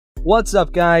What's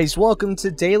up, guys? Welcome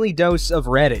to Daily Dose of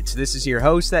Reddit. This is your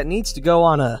host that needs to go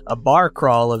on a bar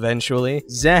crawl eventually,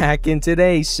 Zach, and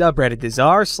today's subreddit is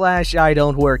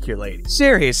r/IDontWorkHereLady.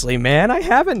 Seriously, man, I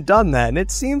haven't done that, and it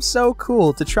seems so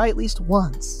cool to try at least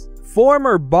once.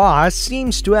 Former boss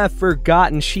seems to have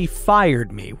forgotten she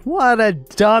fired me. What a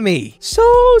dummy.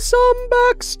 So, some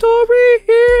backstory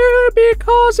here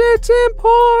because it's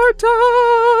important.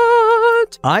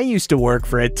 I used to work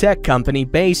for a tech company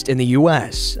based in the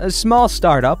US, a small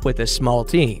startup with a small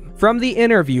team. From the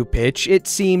interview pitch, it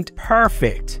seemed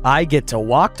perfect. I get to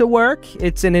walk to work,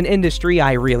 it's in an industry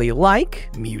I really like,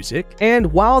 music,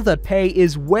 and while the pay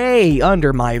is way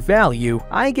under my value,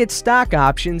 I get stock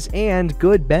options and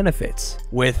good benefits.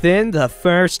 Within the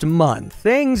first month,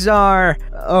 things are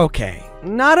okay.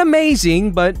 Not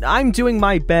amazing, but I'm doing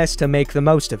my best to make the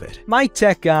most of it. My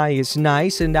tech guy is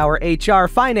nice and our HR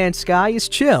finance guy is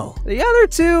chill. The other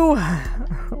two,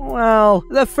 well,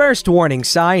 the first warning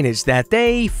sign is that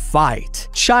they fight.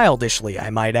 Childishly, I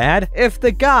might add. If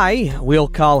the guy, we'll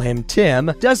call him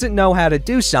Tim, doesn't know how to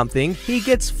do something, he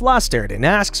gets flustered and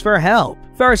asks for help.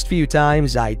 First few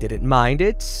times I didn't mind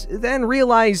it, then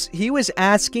realized he was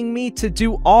asking me to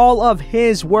do all of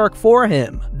his work for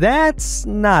him. That's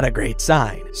not a great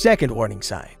sign. Second warning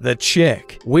sign. The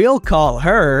chick. We'll call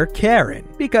her Karen,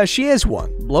 because she is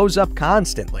one. Blows up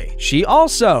constantly. She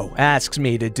also asks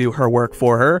me to do her work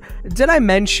for her. Did I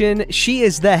mention she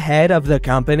is the head of the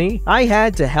company? I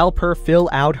had to help her fill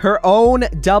out her own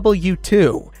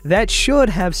W-2. That should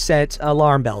have set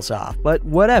alarm bells off, but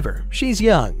whatever. She's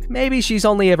young. Maybe she's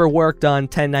only ever worked on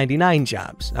 1099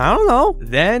 jobs. I don't know.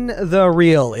 Then the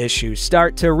real issues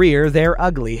start to rear their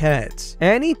ugly heads.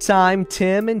 Anytime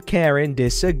Tim and Karen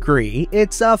disagree,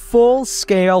 it's a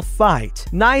full-scale fight.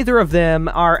 Neither of them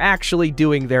are actually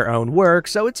doing their own work,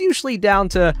 so it's usually down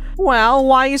to, well,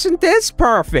 why isn't this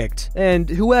perfect? And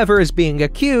whoever is being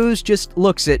accused just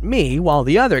looks at me while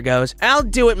the other goes, I'll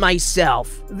do it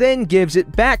myself, then gives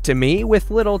it back to me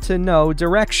with little to no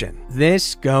direction.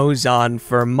 This goes on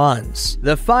for months.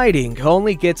 The fighting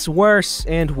only gets worse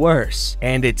and worse,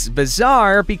 and it's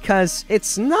bizarre because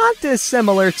it's not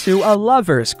dissimilar to a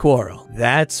lover's quarrel.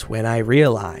 That's when I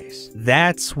realize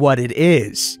that's what it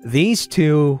is. These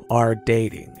two are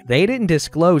dating. They didn't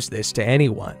disclose this to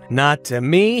anyone. Not to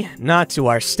me, not to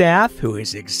our staff, who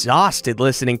is exhausted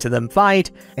listening to them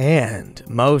fight, and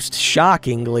most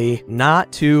shockingly,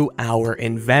 not to our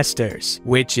investors,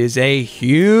 which is a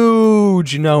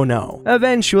huge no-no.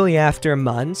 Eventually, after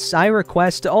months, I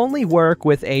request to only work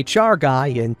with HR guy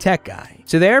and tech guy.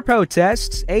 To their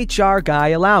protests, HR guy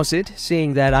allows it,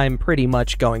 seeing that I'm pretty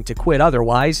much going to quit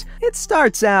otherwise. It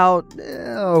starts out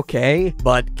okay,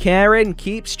 but Karen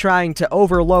keeps trying to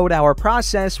overload our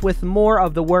process with more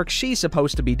of the work she's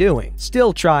supposed to be doing,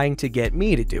 still trying to get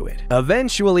me to do it.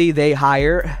 Eventually, they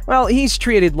hire, well, he's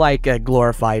treated like a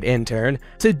glorified intern,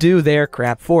 to do their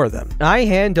crap for them. I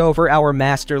hand over our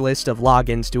master list of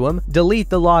logins to him, delete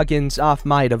the logins off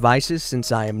my devices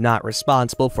since I am not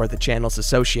responsible for the channels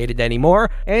associated anymore,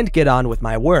 and get on with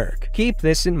my work. Keep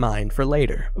this in mind for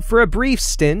later. For a brief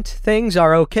stint, things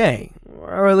are okay.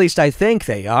 Or at least I think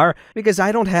they are, because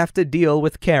I don't have to deal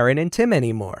with Karen and Tim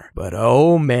anymore. But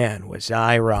oh man, was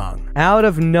I wrong. Out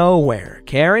of nowhere,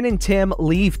 Karen and Tim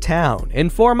leave town,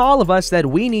 inform all of us that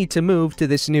we need to move to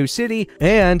this new city,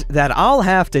 and that I'll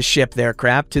have to ship their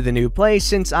crap to the new place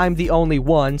since I'm the only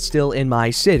one still in my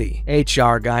city.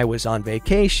 HR guy was on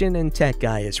vacation and tech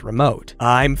guy is remote.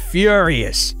 I'm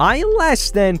furious. I less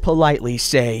than politely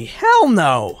say, hell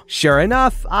no. Sure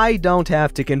enough, I don't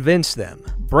have to convince them.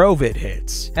 Brovid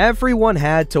hits. Everyone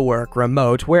had to work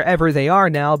remote wherever they are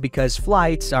now because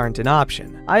flights aren't an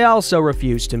option. I also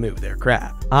refused to move their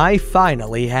crap. I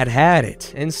finally had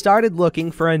it and started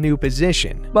looking for a new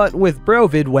position. But with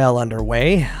Brovid well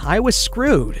underway, I was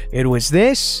screwed. It was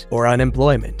this or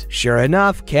unemployment. Sure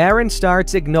enough, Karen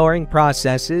starts ignoring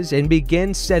processes and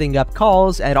begins setting up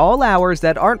calls at all hours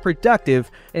that aren't productive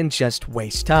and just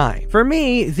waste time. For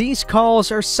me, these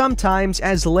calls are sometimes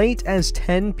as late as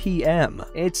 10 p.m.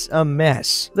 It's a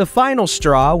mess. The final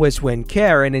straw was when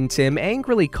Karen and Tim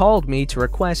angrily called me to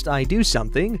request I do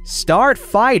something, start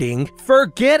fighting,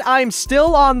 forget I'm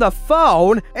still on the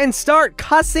phone, and start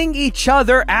cussing each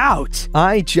other out.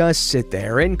 I just sit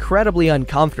there incredibly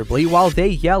uncomfortably while they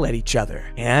yell at each other.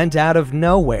 And out of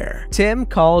nowhere, Tim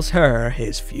calls her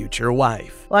his future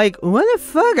wife. Like, what the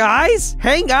fuck, guys?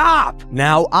 Hang up!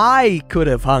 Now, I could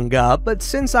have hung up, but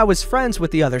since I was friends with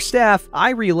the other staff, I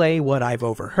relay what I've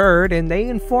overheard, and they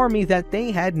inform me that they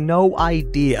had no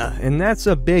idea, and that's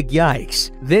a big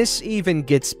yikes. This even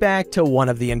gets back to one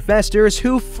of the investors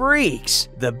who freaks.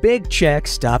 The big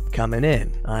checks stopped coming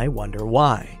in. I wonder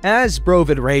why. As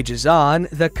Brovid rages on,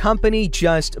 the company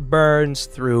just burns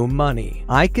through money.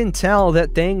 I can tell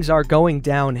that things are going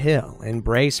downhill and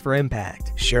brace for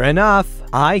impact. Sure enough,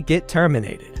 I get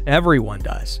terminated. Everyone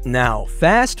does. Now,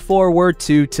 fast forward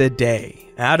to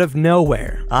today. Out of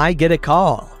nowhere, I get a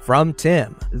call from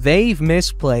Tim. They've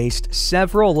misplaced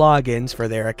several logins for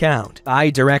their account.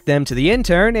 I direct them to the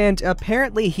intern, and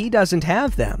apparently he doesn't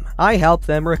have them. I help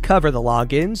them recover the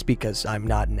logins because I'm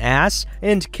not an ass,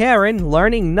 and Karen,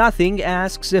 learning nothing,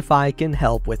 asks if I can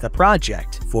help with a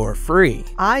project for free.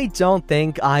 I don't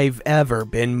think I've ever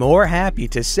been more happy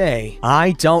to say,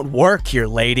 "I don't work here,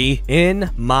 lady,"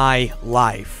 in my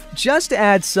life. Just to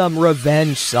add some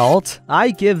revenge salt,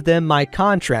 I give them my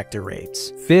contractor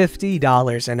rates,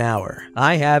 $50 an hour.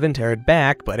 I haven't heard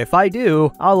back, but if I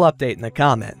do, I'll update in the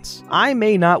comments. I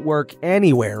may not work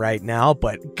anywhere right now,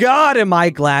 but God am I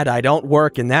glad I don't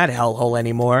work in that hellhole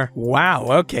anymore. Wow,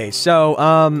 okay,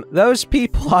 so, those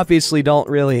people obviously don't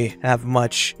really have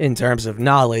much in terms of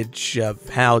knowledge of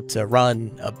how to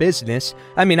run a business.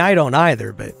 I mean, I don't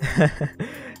either, but...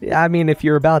 I mean, if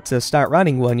you're about to start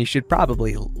running one, you should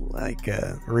probably,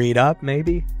 read up,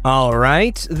 maybe?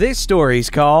 Alright, this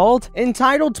story's called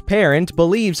Entitled Parent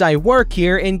Believes I Work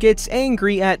Here and Gets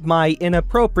Angry at My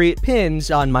Inappropriate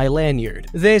Pins on My Lanyard.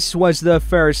 This was the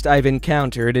first I've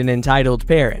encountered an entitled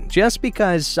parent, just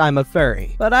because I'm a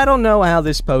furry. But I don't know how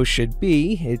this post should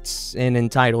be. It's an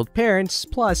entitled parents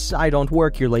plus I Don't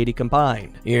Work Here Lady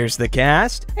combined. Here's the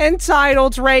cast.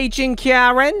 Entitled Raging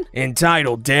Karen.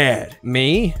 Entitled Dad.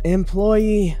 Me.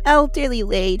 Employee. Elderly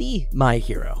Lady. My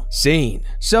hero. Scene.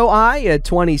 So I, a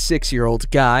 26-year-old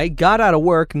guy, got out of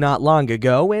work not long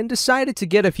ago and decided to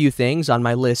get a few things on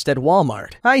my list at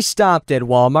Walmart. I stopped at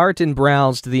Walmart and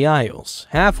browsed the aisles.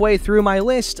 Halfway through my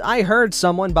list, I heard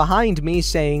someone behind me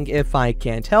saying if I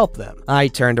can't help them. I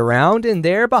turned around and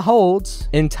there beholds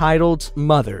entitled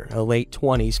mother, a late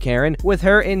 20s Karen, with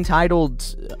her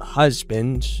entitled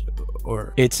husband,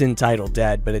 or it's entitled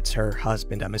dad, but it's her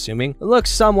husband, I'm assuming, looks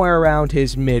somewhere around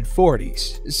his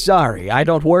mid-40s. Sorry, I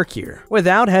don't work here.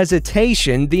 Without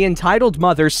hesitation, the entitled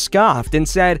mother scoffed and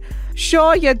said,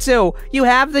 "Sure you do. You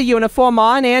have the uniform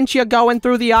on and you're going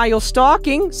through the aisle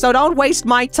stalking, so don't waste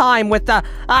my time with the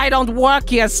 'I don't work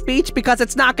here' speech because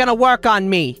it's not gonna work on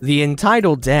me." The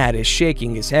entitled dad is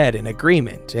shaking his head in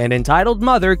agreement, and entitled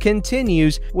mother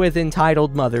continues with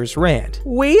entitled mother's rant.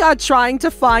 "We are trying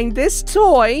to find this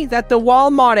toy that the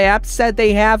Walmart app said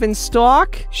they have in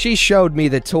stock." She showed me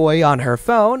the toy on her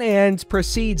phone and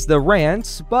proceeds the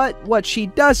rant, but what she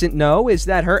doesn't know is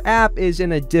that her app is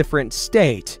in a different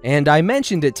state, and I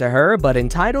mentioned it to her, but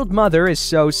entitled mother is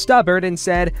so stubborn and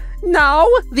said, "No,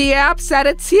 the app said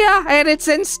it's here and it's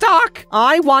in stock.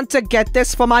 I want to get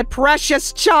this for my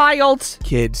precious child."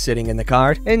 Kid sitting in the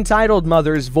cart. Entitled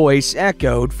mother's voice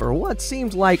echoed for what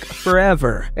seemed like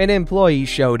forever. An employee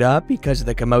showed up because of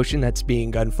the commotion that's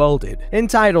being unfolded.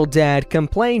 Entitled dad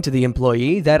complained to the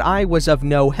employee that I was of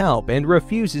no help and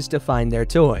refuses to find their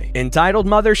toy. Entitled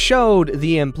mother showed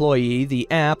the employee the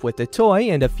app with the toy,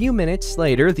 and a few minutes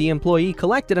later the employee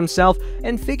collected himself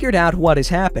and figured out what is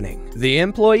happening. The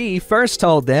employee first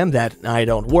told them that I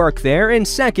don't work there, and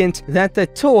second, that the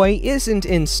toy isn't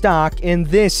in stock in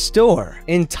this store.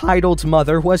 Entitled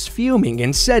mother was fuming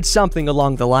and said something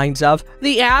along the lines of,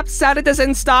 "The app said it is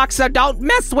in stock, so don't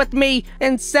mess with me.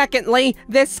 And secondly,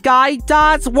 this guy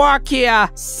does work here.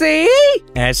 See?"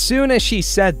 As soon as she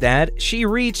said that, she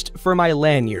reached for my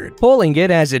lanyard, pulling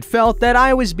it as it felt that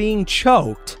I was being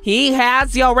choked. "He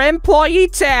has your employee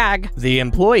tag." The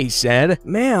employee said,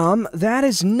 "Ma'am, that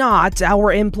is not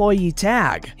our employee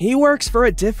tag. He works for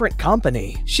a different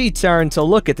company." She turned to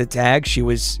look at the tag. She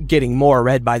was getting more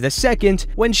red by the second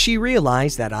when she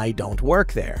realized that I don't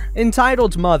work there.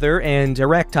 Entitled mother and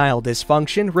erectile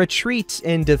dysfunction retreat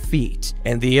in defeat,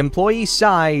 and the employee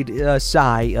sighed a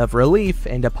sigh of relief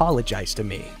and apologized to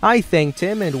me. I thanked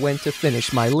him and went to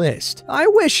finish my list. I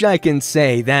wish I can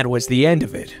say that was the end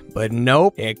of it, but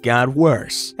nope, it got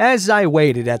worse. As I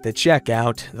waited at the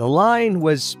checkout, the line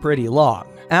was pretty long.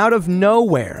 Out of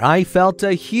nowhere, I felt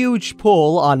a huge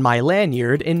pull on my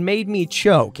lanyard and made me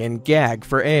choke and gag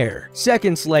for air.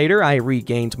 Seconds later, I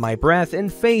regained my breath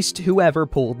and faced whoever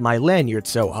pulled my lanyard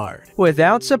so hard.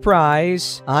 Without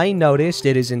surprise, I noticed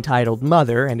it is entitled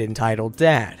mother and entitled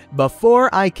dad.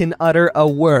 Before I can utter a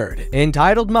word,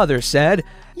 entitled mother said,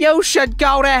 You should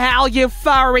go to hell, you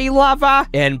furry lover!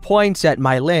 And points at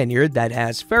my lanyard that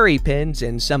has furry pins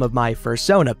and some of my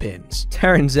fursona pins.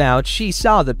 Turns out she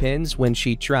saw the pins when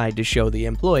she tried to show the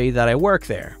employee that I work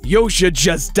there. You should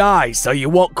just die so you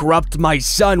won't corrupt my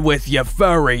son with your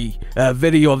furry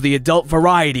video of the adult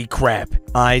variety crap.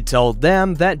 I told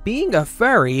them that being a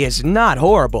furry is not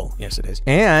horrible. Yes, it is.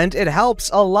 And it helps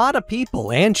a lot of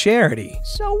people and charity.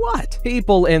 So what?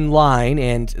 People in line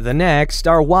and the next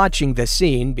are watching the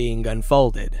scene being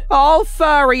unfolded. All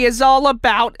furry is all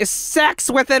about is sex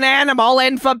with an animal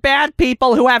and for bad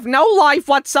people who have no life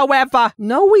whatsoever.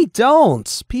 No, we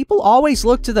don't. People always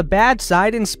look to the bad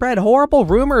side and spread horrible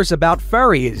rumors about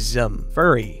furryism.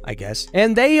 Furry, I guess.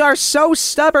 And they are so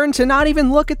stubborn to not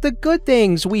even look at the good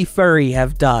things we furry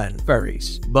have done.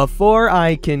 Furries. Before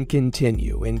I can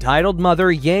continue, entitled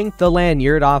mother yanked the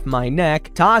lanyard off my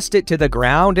neck, tossed it to the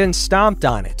ground, and stomped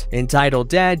on it. Entitled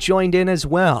dad joined in as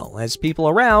well, as people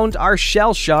around are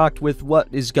shell-shocked with what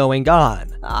is going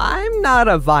on. I'm not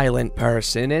a violent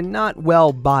person and not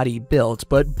well body-built,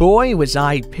 but boy was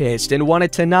I pissed and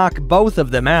wanted to knock both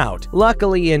of them out.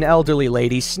 Luckily, an elderly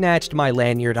lady snatched my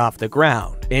lanyard off the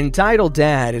ground. Entitled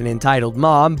dad and entitled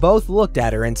mom both looked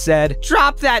at her and said,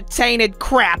 "Drop that tainted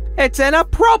crap. It's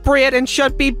inappropriate and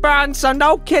should be burned so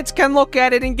no kids can look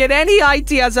at it and get any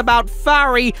ideas about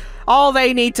furry. All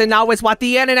they need to know is what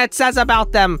the internet says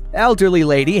about them." Elderly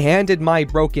lady handed my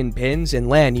broken pins and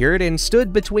lanyard and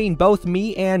stood between both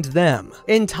me and them.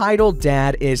 Entitled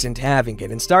dad isn't having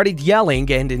it and started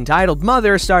yelling, and entitled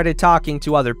mother started talking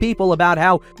to other people about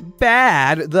how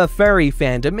bad the furry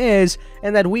fandom is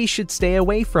and that we should stay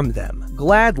away from them.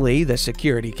 Gladly, the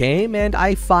security came and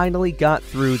I finally got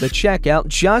through the checkout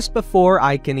just before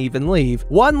I can even leave.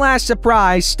 One last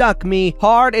surprise stuck me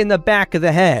hard in the back of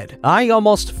the head. I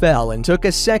almost fell and took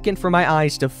a second for my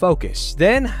eyes to focus.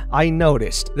 Then I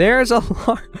noticed there's a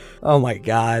oh my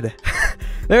god.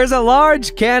 There's a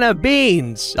large can of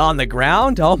beans on the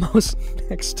ground almost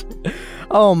next to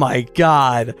oh my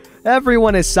god.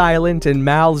 Everyone is silent and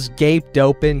mouths gaped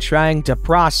open trying to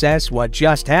process what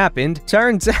just happened.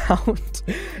 Turns out,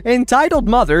 entitled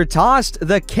mother tossed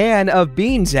the can of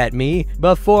beans at me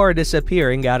before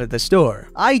disappearing out of the store.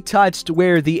 I touched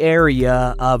where the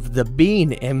area of the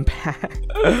bean impact.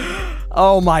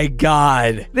 Oh my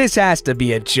god, this has to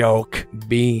be a joke.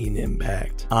 Bean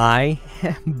impact. I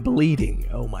am bleeding.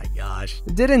 Oh my gosh.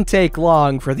 It didn't take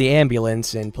long for the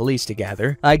ambulance and police to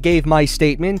gather. I gave my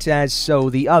statement as so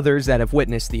the others that have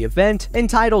witnessed the event,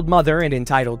 entitled mother and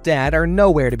entitled dad, are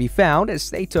nowhere to be found as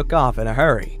they took off in a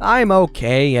hurry. I'm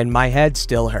okay and my head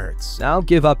still hurts. I'll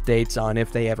give updates on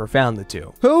if they ever found the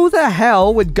two. Who the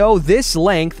hell would go this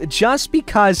length just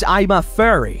because I'm a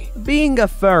furry? Being a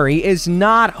furry is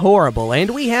not horrible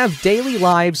and we have daily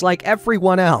lives like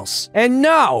everyone else. And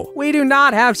no, we do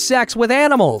not have sex with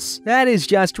animals. That is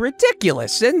just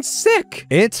ridiculous and sick.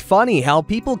 It's funny how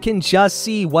people can just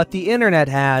see what the internet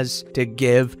has to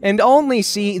give and only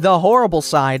see the horrible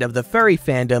side of the furry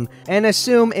fandom and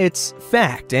assume it's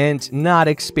fact and not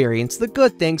experience the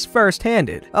good things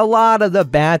firsthand. A lot of the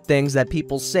bad things that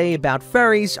people say about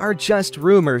furries are just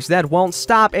rumors that won't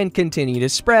stop and continue to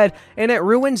spread, and it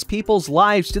ruins people's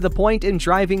lives to the point in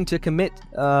driving to commit,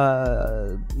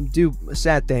 do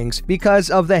sad things because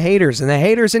of the haters, and the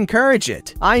haters encourage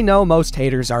it. I know most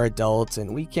haters are adults,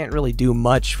 and we can't really do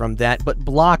much from that but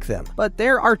block them. But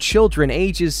there are children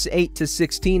ages 8 to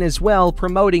 16 as well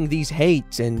promoting these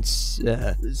hate and,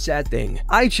 sad thing.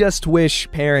 I just wish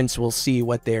parents will see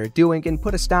what they're doing and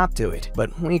put a stop to it,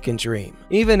 but we can dream.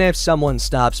 Even if someone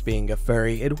stops being a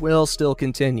furry, it will still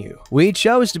continue. We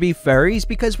chose to be furries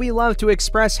because we love to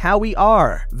express how we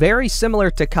are, very similar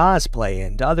to cosplay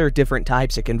and other different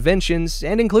types of conventions,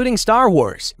 and including Star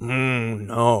Wars.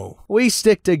 No. We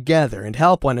stick together and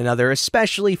help one another,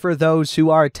 especially for those who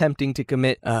are attempting to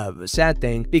commit sad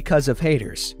thing because of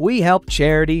haters. We help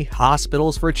charity,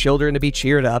 hospitals for children to be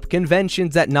cheered up,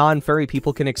 conventions that non-furry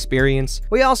people can experience.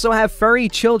 We also have furry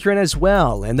children as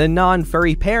well, and the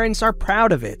non-furry parents are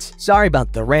proud of it. Sorry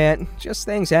about the rant, just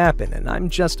things happen, and I'm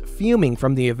just fuming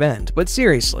from the event. But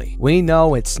seriously, we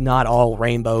know it's not all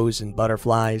rainbows and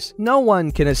butterflies. No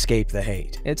one can escape the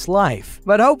hate. It's life.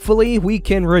 But hopefully we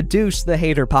can reduce the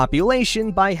hater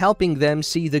population by helping them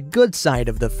see the good side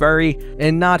of the furry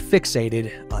and not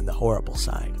fixated on the horrible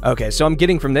side. Okay, so I'm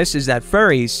getting from this is that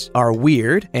furries are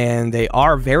weird and they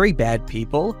are very bad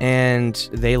people and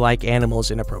they like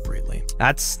animals inappropriately.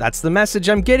 That's the message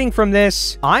I'm getting from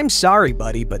this. I'm sorry,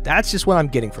 buddy, but that's just what I'm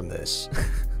getting from this.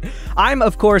 I'm,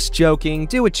 of course, joking.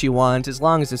 Do what you want, as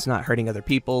long as it's not hurting other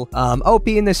people. OP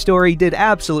in this story did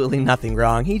absolutely nothing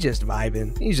wrong. He's just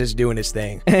vibing. He's just doing his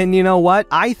thing. And you know what?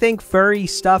 I think furry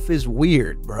stuff is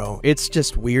weird, bro. It's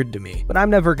just weird to me. But I'm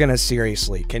never gonna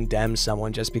seriously condemn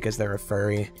someone just because they're a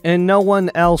furry. And no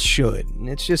one else should.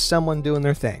 It's just someone doing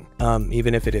their thing.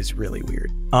 Even if it is really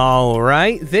weird.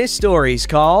 Alright, this story's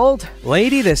called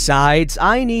Lady Decides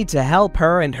I Need to Help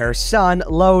Her and Her Son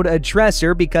Load a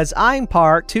Dresser Because I'm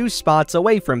parked 2 spots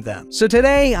away from them. So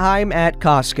today, I'm at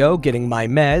Costco getting my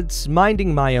meds,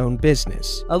 minding my own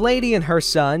business. A lady and her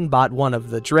son bought one of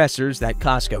the dressers that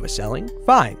Costco is selling.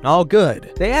 Fine, all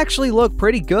good. They actually look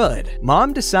pretty good.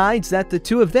 Mom decides that the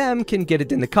 2 of them can get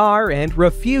it in the car and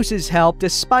refuses help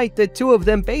despite the 2 of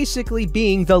them basically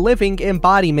being the living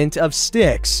embodiment of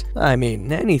sticks. I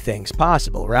mean, anything's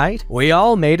possible, right? We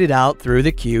all made it out through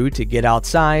the queue to get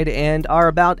outside and are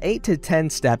about 8 to 10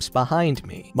 steps behind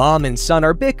me. Mom and son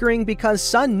are bickering because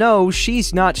son knows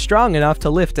she's not strong enough to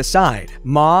lift aside.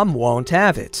 Mom won't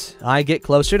have it. I get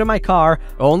closer to my car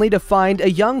only to find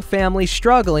a young family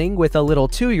struggling with a little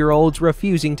 2-year-old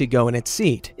refusing to go in its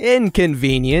seat.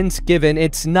 Inconvenient given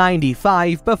it's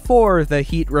 95 before the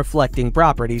heat-reflecting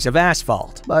properties of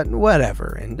asphalt. But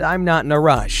whatever, and I'm not in a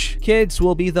rush. Kids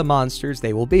will be the monsters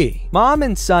they will be. Mom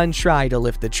and son try to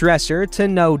lift the dresser to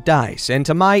no dice, and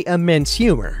to my immense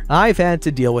humor. I've had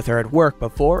to deal with her at work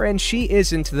before, and she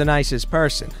isn't the nicest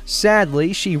person.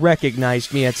 Sadly, she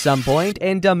recognized me at some point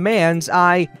and demands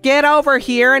I get over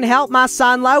here and help my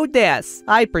son load this.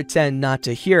 I pretend not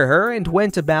to hear her and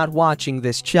went about watching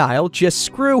this child just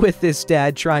screw with this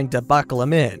dad trying to buckle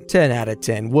him in. 10 out of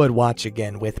 10 would watch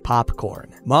again with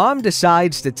popcorn. Mom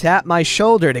decides to tap my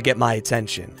shoulder to get my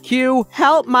attention. Cue,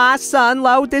 help my son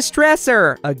load this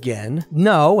dresser. Again,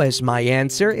 no, as my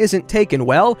answer isn't taken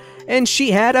well, and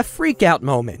she had a freakout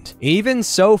moment. Even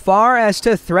so far as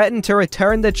to threaten to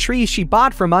return the tree she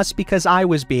bought from us because I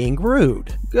was being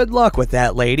rude. Good luck with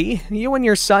that, lady. You and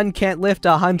your son can't lift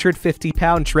a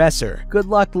 150-pound dresser. Good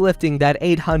luck lifting that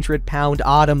 800-pound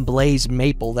autumn blaze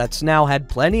maple that's now had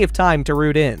plenty of time to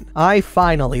root in. I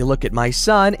finally look at my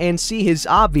son and see his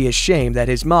obvious shame that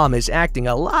his mom is acting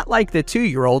a lot like the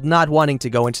 2-year-old not wanting to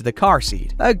go into the car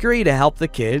seat. Agree to help the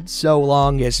kid so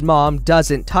long as mom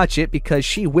doesn't touch it because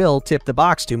she will tip the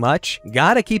box too much.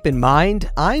 Gotta keep in mind,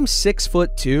 I'm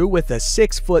 6'2" with a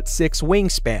 6'6"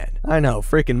 wingspan. I know,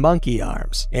 freaking monkey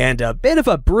arms. And a bit of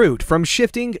a brute from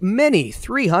shifting many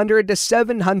 300 to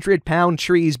 700 pound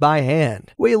trees by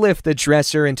hand. We lift the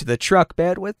dresser into the truck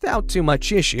bed without too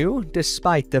much issue,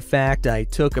 despite the fact I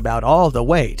took about all the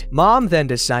weight. Mom then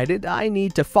decided I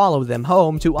need to follow them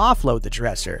home to offload the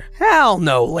dresser. Hell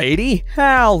no, lady.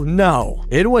 Hell no.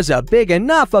 It was a big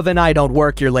enough of an I don't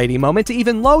work here lady moment to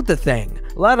even load the thing,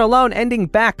 let alone ending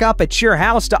back up at your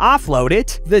house to offload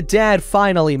it. The dad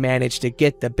finally managed to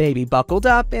get the baby buckled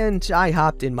up, and I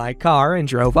hopped in my car and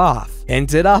drove off.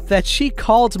 Ended up that she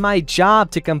called my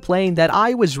job to complain that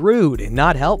I was rude and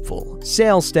not helpful.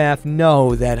 Sales staff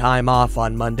know that I'm off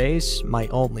on Mondays, my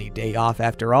only day off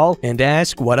after all, and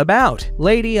ask what about.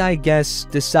 Lady, I guess,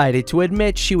 decided to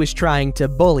admit she was trying to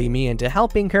bully me into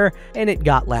helping her, and it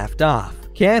got laughed off.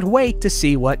 Can't wait to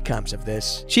see what comes of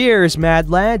this. Cheers, mad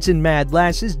lads and mad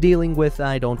lasses dealing with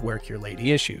I don't work here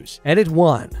lady issues. Edit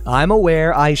 1. I'm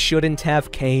aware I shouldn't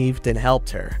have caved and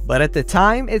helped her, but at the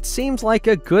time it seems like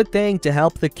a good thing to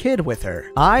help the kid with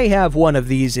her. I have one of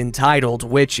these entitled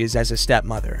witches as a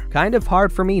stepmother. Kind of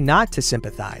hard for me not to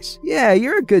sympathize. Yeah,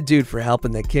 you're a good dude for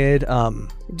helping the kid.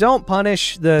 Don't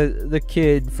punish the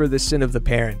kid for the sin of the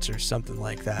parents or something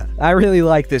like that. I really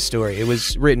like this story. It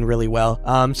was written really well.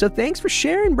 So thanks for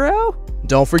sharing, bro.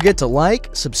 Don't forget to like,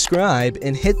 subscribe,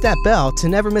 and hit that bell to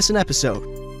never miss an episode.